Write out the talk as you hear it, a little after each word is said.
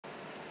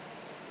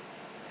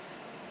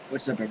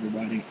What's up,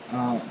 everybody?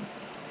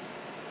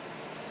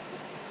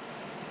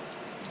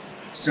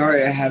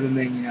 Sorry I haven't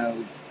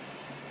been,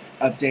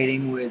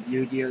 updating with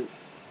Yu-Gi-Oh.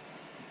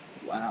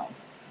 Wow,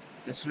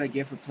 that's what I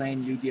get for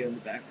playing Yu-Gi-Oh in the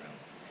background.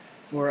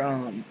 For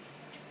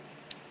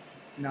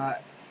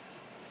not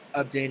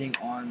updating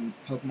on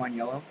Pokemon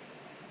Yellow.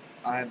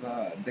 I've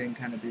been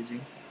kind of busy.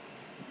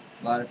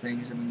 A lot of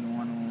things have been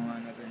going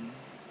on. I've been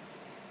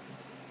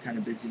kind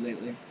of busy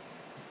lately.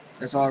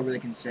 That's all I really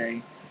can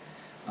say.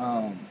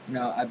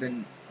 I've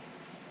been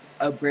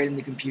upgrading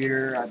the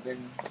computer. I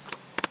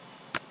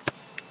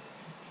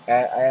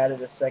added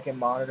a second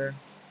monitor,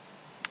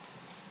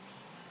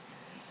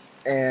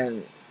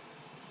 and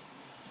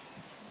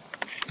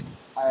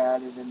I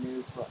added a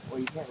new. Well,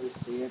 you can't really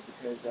see it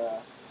because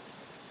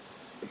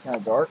it's kind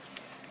of dark,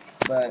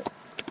 but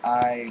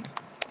I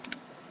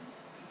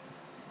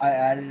I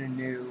added a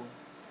new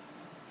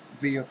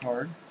video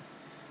card.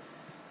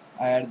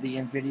 I added the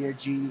NVIDIA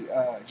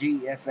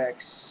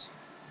GFX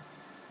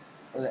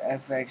or the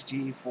FX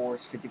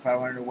GeForce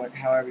 5500 or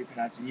however you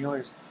pronounce it. You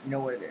know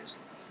what it is.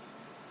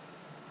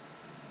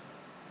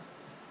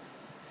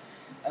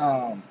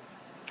 Um,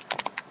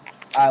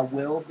 I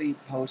will be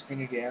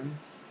posting again.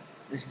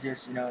 This is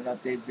just an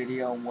update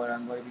video on what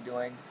I'm going to be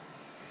doing.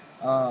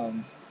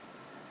 Um,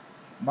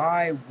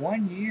 my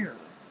 1 year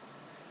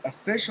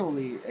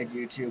officially at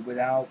YouTube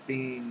without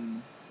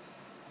being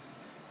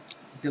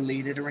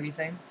deleted or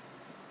anything.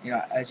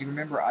 As you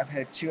remember, I've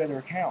had two other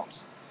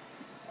accounts,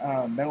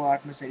 Metal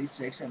Alchemist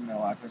 86 and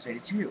Metal Alchemist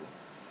 82.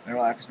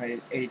 Metal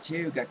Alchemist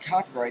 82 got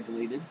copyright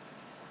deleted,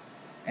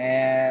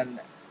 and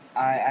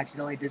I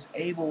accidentally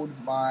disabled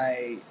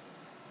my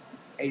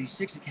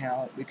 86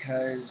 account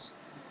because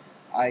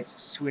I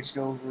switched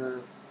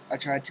over. I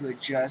tried to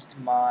adjust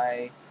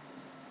my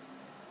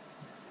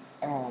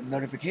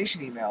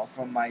notification email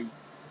from my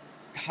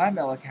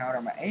Hotmail account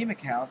or my AIM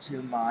account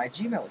to my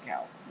Gmail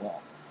account.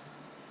 Well,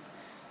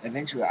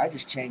 eventually I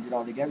just changed it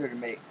all together to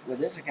make with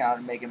this account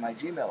and make it my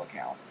Gmail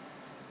account.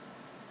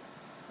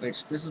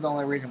 Which this is the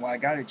only reason why I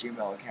got a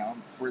Gmail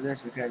account for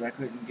this, because I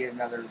couldn't get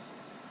another.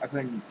 I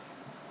couldn't.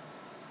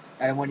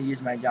 I didn't want to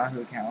use my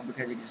Yahoo account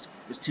because it just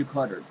was too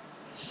cluttered.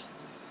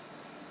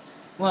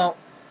 Well,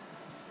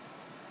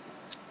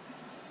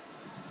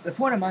 the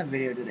point of my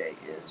video today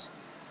is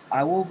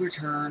I will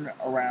return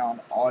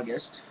around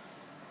August.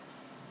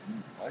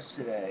 What's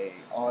today?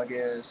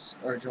 August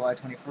or July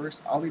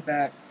 21st. I'll be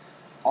back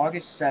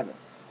August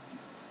 7th,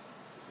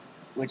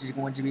 which is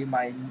going to be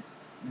my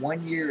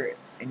 1 year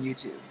in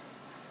YouTube.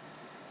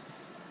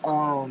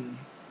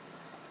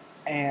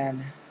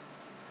 And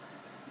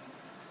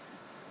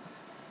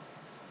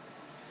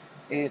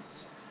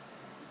it's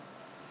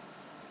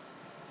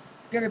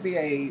gonna be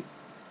a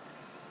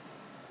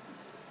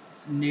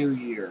new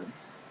year.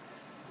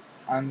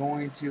 I'm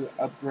going to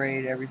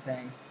upgrade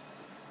everything.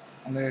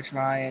 I'm going to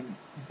try and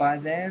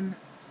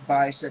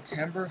by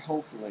September,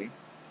 hopefully,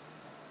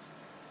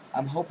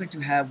 I'm hoping to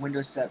have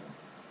Windows 7.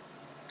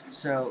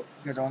 So,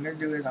 because all I'm going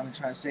to do is I'm going to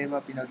try and save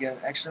up, get an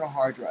external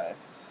hard drive,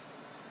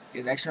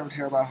 get an external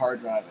terabyte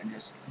hard drive, and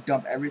just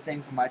dump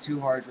everything from my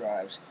two hard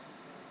drives,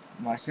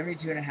 my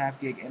 72.5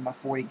 gig and my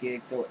 40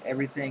 gig, throw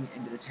everything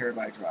into the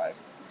terabyte drive.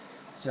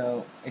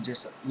 So it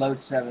just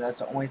loads 7. That's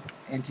the only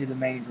into the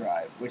main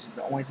drive, which is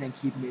the only thing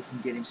keeping me from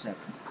getting 7.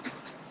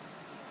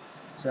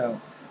 So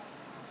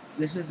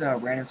this is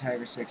Random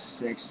Tiger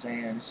 66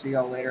 saying, see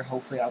y'all later.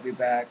 Hopefully I'll be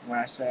back when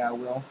I say I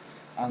will.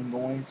 I'm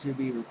going to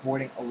be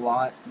recording a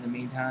lot in the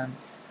meantime,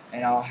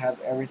 and I'll have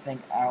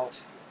everything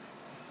out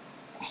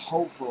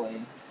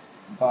hopefully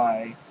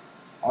by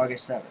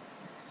August 7th.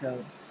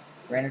 So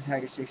Random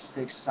Tiger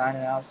 66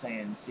 signing out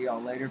saying, see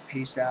y'all later.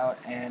 Peace out,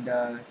 and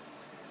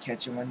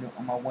catch you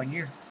on my 1 year.